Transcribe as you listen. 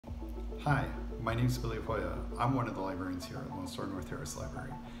Hi, my name is Billy Hoya. I'm one of the librarians here at Lone Star North Terrace Library.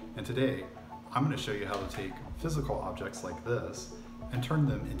 And today, I'm going to show you how to take physical objects like this and turn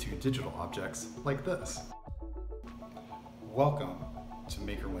them into digital objects like this. Welcome to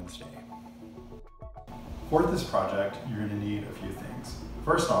Maker Wednesday. For this project, you're going to need a few things.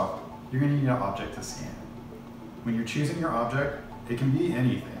 First off, you're going to need an object to scan. When you're choosing your object, it can be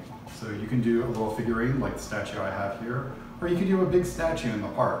anything. So you can do a little figurine like the statue I have here, or you can do a big statue in the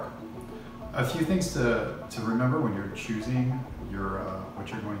park. A few things to remember when you're choosing your what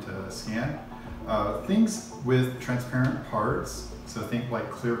you're going to scan. Things with transparent parts, so think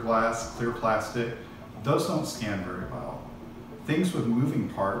like clear glass, clear plastic, those don't scan very well. Things with moving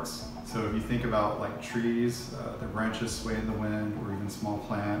parts, so if you think about like trees, their branches sway in the wind, or even small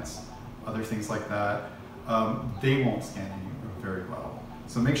plants, other things like that, they won't scan very well.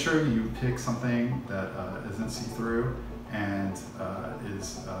 So make sure you pick something that isn't see-through and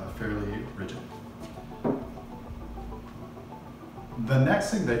is fairly rigid. The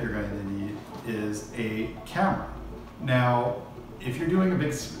next thing that you're going to need is a camera. Now, if you're doing a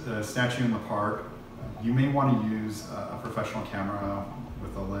big statue in the park, you may want to use a professional camera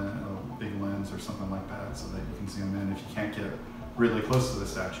with a big lens or something like that so that you can zoom in if you can't get really close to the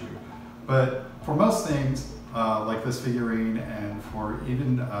statue. But for most things, like this figurine, and for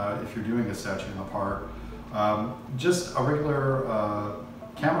even if you're doing a statue in the park, just a regular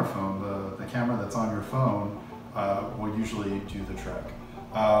camera phone, the camera that's on your phone, will usually do the trick.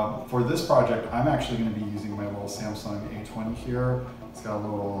 For this project, I'm actually going to be using my little Samsung A20 here. It's got a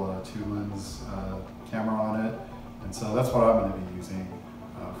little 2-lens camera on it, and so that's what I'm going to be using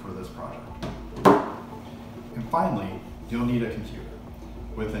for this project. And finally, you'll need a computer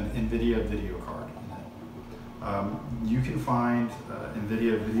with an NVIDIA video card in it. You can find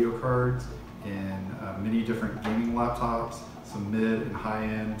NVIDIA video cards in many different gaming laptops, some mid and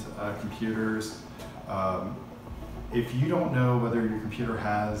high-end computers. If you don't know whether your computer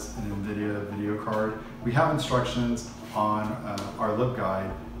has an NVIDIA video card, we have instructions on our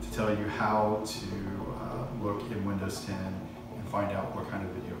LibGuide to tell you how to look in Windows 10 and find out what kind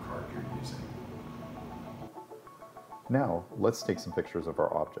of video card you're using. Now, let's take some pictures of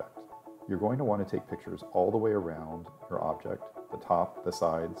our object. You're going to want to take pictures all the way around your object, the top, the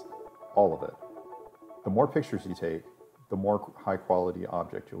sides, all of it. The more pictures you take, the more high quality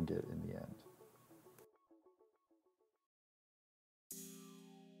object you'll get in the end.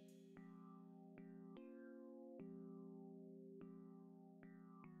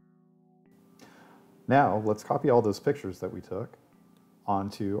 Now, let's copy all those pictures that we took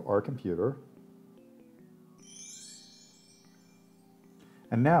onto our computer.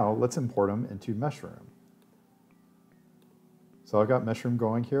 And now, let's import them into Meshroom. So I've got Meshroom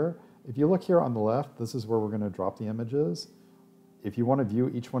going here. If you look here on the left, this is where we're going to drop the images. If you want to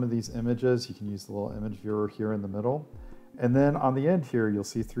view each one of these images, you can use the little image viewer here in the middle. And then on the end here, you'll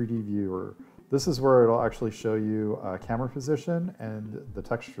see 3D viewer. This is where it'll actually show you camera position and the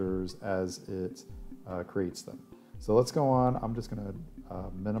textures as it creates them. So let's go on. I'm just going to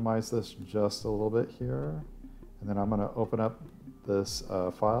minimize this just a little bit here. And then I'm going to open up this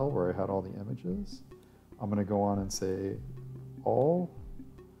file where I had all the images. I'm going to go on and say all,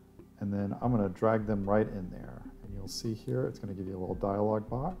 and then I'm going to drag them right in there. And you'll see here, it's going to give you a little dialog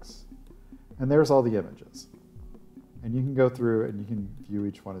box. And there's all the images. And you can go through and you can view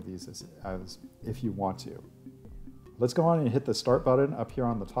each one of these as if you want to. Let's go on and hit the start button up here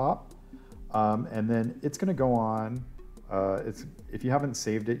on the top. And then it's going to go on. If you haven't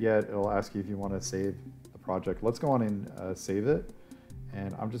saved it yet, it'll ask you if you want to save the project. Let's go on and save it.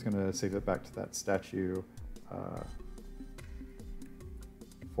 And I'm just going to save it back to that statue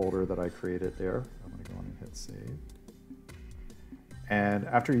folder that I created there. I'm going to go on and hit save. And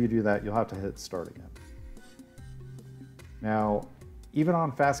after you do that, you'll have to hit start again. Now, even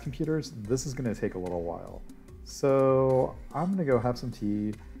on fast computers, this is going to take a little while. So I'm going to go have some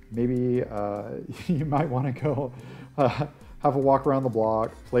tea. Maybe you might want to go have a walk around the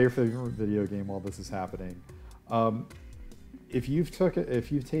block, play your favorite video game while this is happening. If you've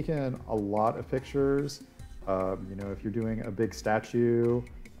taken a lot of pictures, you know, if you're doing a big statue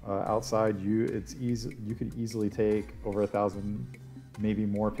outside, you could easily take over 1,000, maybe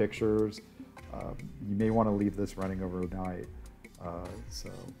more pictures. You may want to leave this running overnight.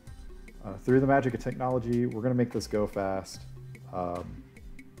 Through the magic of technology, we're going to make this go fast.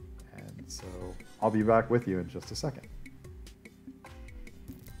 And so I'll be back with you in just a second.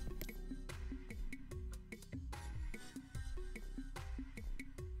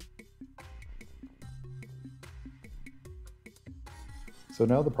 So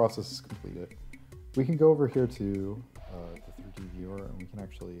now the process is completed. We can go over here to the 3D viewer and we can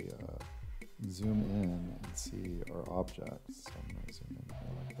actually actually zoom in and see our objects. So I'm going to zoom in here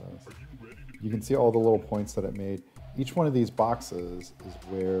like this. You can see all the little points that it made. Each one of these boxes is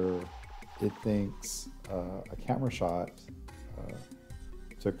where it thinks a camera shot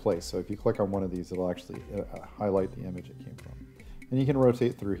took place. So if you click on one of these, it'll actually highlight the image it came from. And you can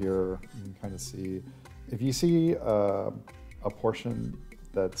rotate through here. You can kind of see, if you see a portion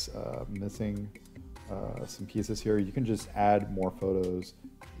that's missing some pieces here, you can just add more photos,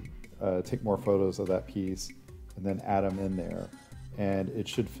 take more photos of that piece, and then add them in there. And it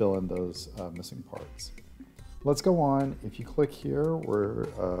should fill in those missing parts. Let's go on. If you click here, we're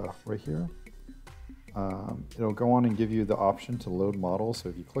right here. It'll go on and give you the option to load model. So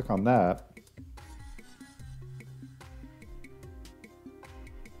if you click on that,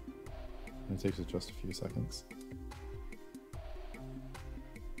 it takes us just a few seconds.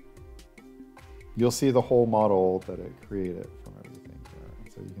 You'll see the whole model that it created from everything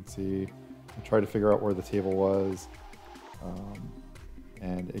here. So you can see, I tried to figure out where the table was,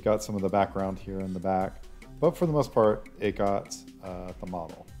 and it got some of the background here in the back, but for the most part, it got the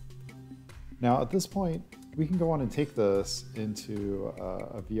model. Now at this point, we can go on and take this into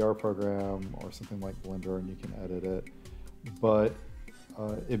a VR program or something like Blender, and you can edit it. But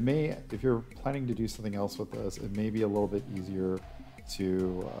it may, if you're planning to do something else with this, it may be a little bit easier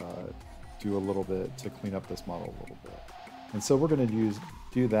to do a little bit to clean up this model a little bit. And so we're going to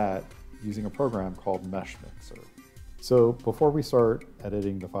do that using a program called Mesh Mixer. So before we start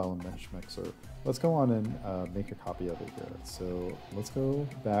editing the file in Mesh Mixer, let's go on and make a copy of it here. So let's go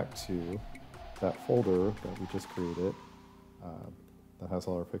back to that folder that we just created that has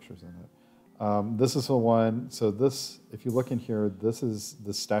all our pictures in it. This is the one, so this, if you look in here, this is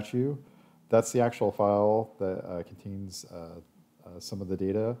the statue. That's the actual file that contains some of the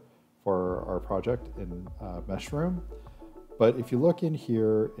data for our project in Meshroom. But if you look in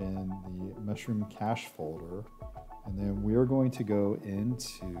here in the Meshroom cache folder, and then we are going to go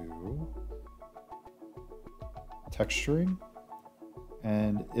into texturing,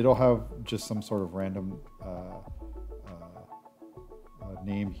 and it'll have just some sort of random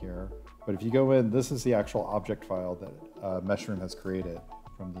name here. But if you go in, this is the actual object file that Meshroom has created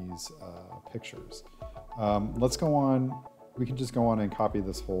from these pictures. Let's go on. We can just go on and copy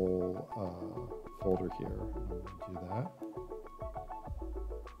this whole folder here. I'm going to do that.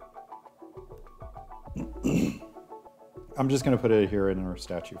 I'm just going to put it here in our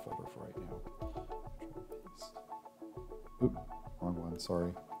statue folder for right now. Oop, wrong one,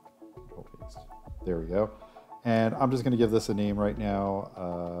 sorry. Control paste. There we go. And I'm just going to give this a name right now.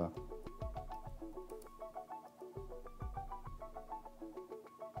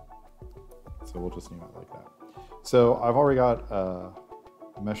 So we'll just name it like that. So I've already got a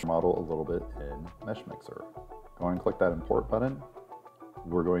mesh model a little bit in Mesh Mixer. Go and click that import button.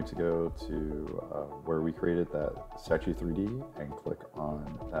 We're going to go to where we created that statue 3D and click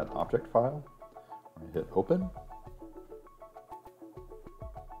on that object file. I'm going to hit open.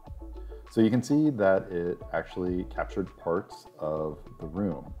 So you can see that it actually captured parts of the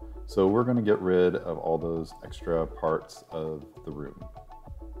room. So we're going to get rid of all those extra parts of the room.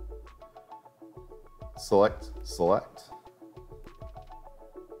 Select,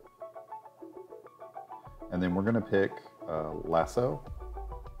 and then we're going to pick lasso,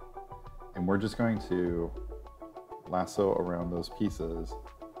 and we're just going to lasso around those pieces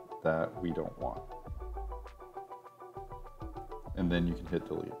that we don't want. And then you can hit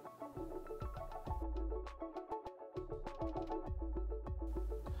delete.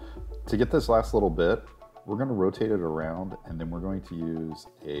 To get this last little bit, we're going to rotate it around, and then we're going to use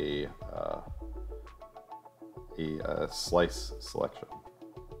a slice selection.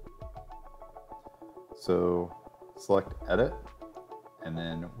 So select edit, and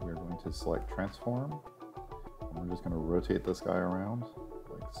then we're going to select transform, and we're just going to rotate this guy around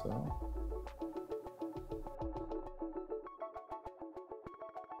like so.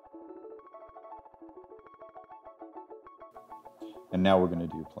 And now we're going to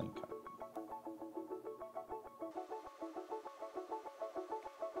do plane cut.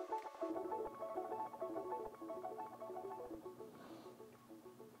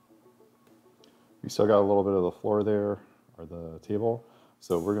 We still got a little bit of the floor there, or the table,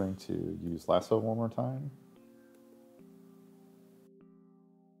 so we're going to use lasso one more time.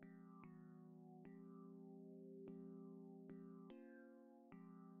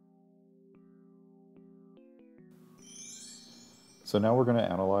 So now we're going to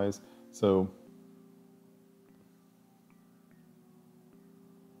analyze. So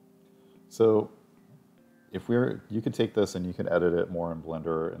if you could take this and you can edit it more in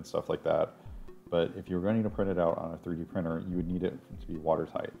Blender and stuff like that. but if you're going to print it out on a 3D printer, you would need it to be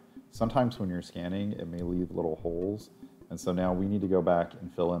watertight. Sometimes when you're scanning, it may leave little holes, and so now we need to go back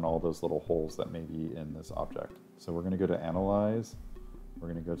and fill in all those little holes that may be in this object. So we're going to go to Analyze, we're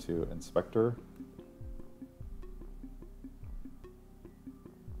going to go to Inspector,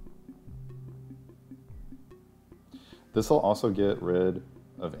 this will also get rid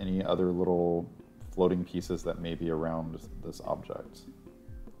of any other little floating pieces that may be around this object.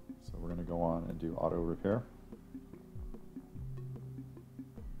 So we're going to go on and do auto repair.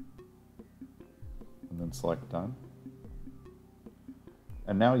 And then select done.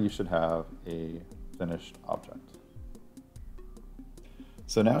 And now you should have a finished object.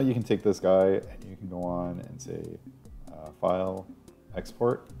 So now you can take this guy and you can go on and say File,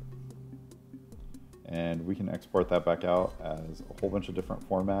 Export. And we can export that back out as a whole bunch of different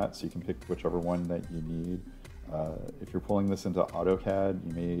formats. You can pick whichever one that you need. If you're pulling this into AutoCAD,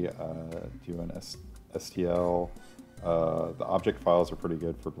 you may do an STL. The object files are pretty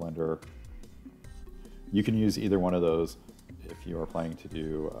good for Blender. You can use either one of those if you are planning to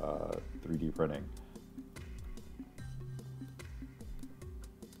do 3D printing.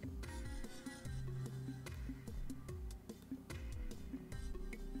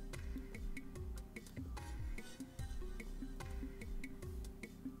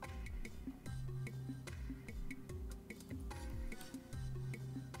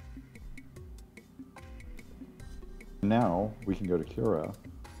 Now we can go to Cura.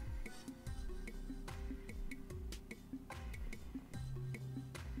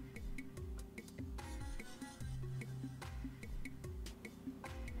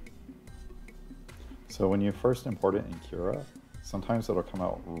 So when you first import it in Cura, sometimes it'll come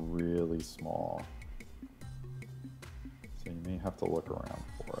out really small. So you may have to look around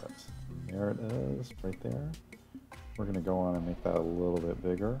for it. And there it is, right there. We're going to go on and make that a little bit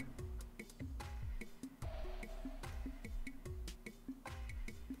bigger.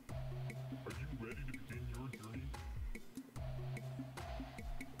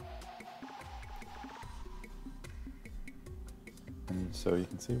 And so you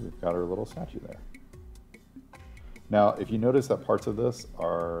can see we've got our little statue there. Now, if you notice that parts of this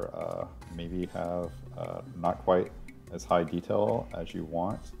are maybe have not quite as high detail as you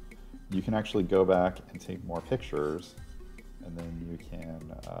want, you can actually go back and take more pictures, and then you can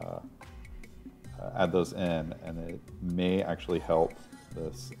add those in, and it may actually help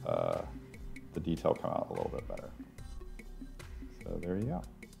this the detail come out a little bit better. So there you go.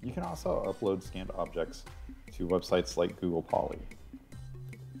 You can also upload scanned objects to websites like Google Poly.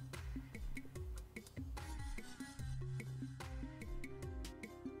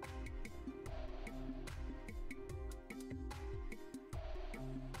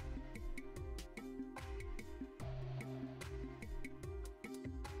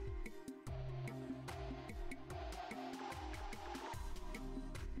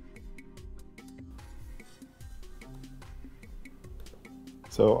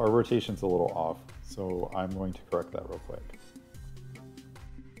 So our rotation's a little off, so I'm going to correct that real quick.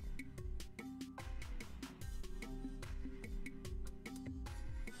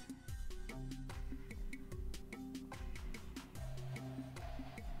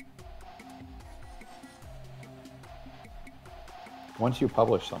 Once you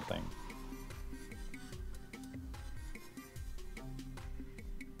publish something,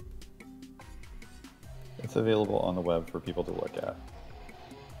 it's available on the web for people to look at.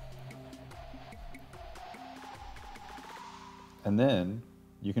 And then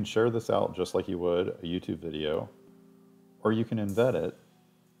you can share this out just like you would a YouTube video, or you can embed it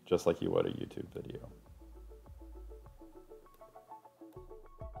just like you would a YouTube video.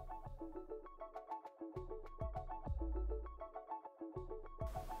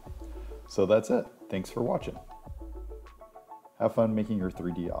 So that's it. Thanks for watching. Have fun making your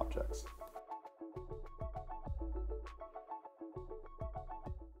 3D objects.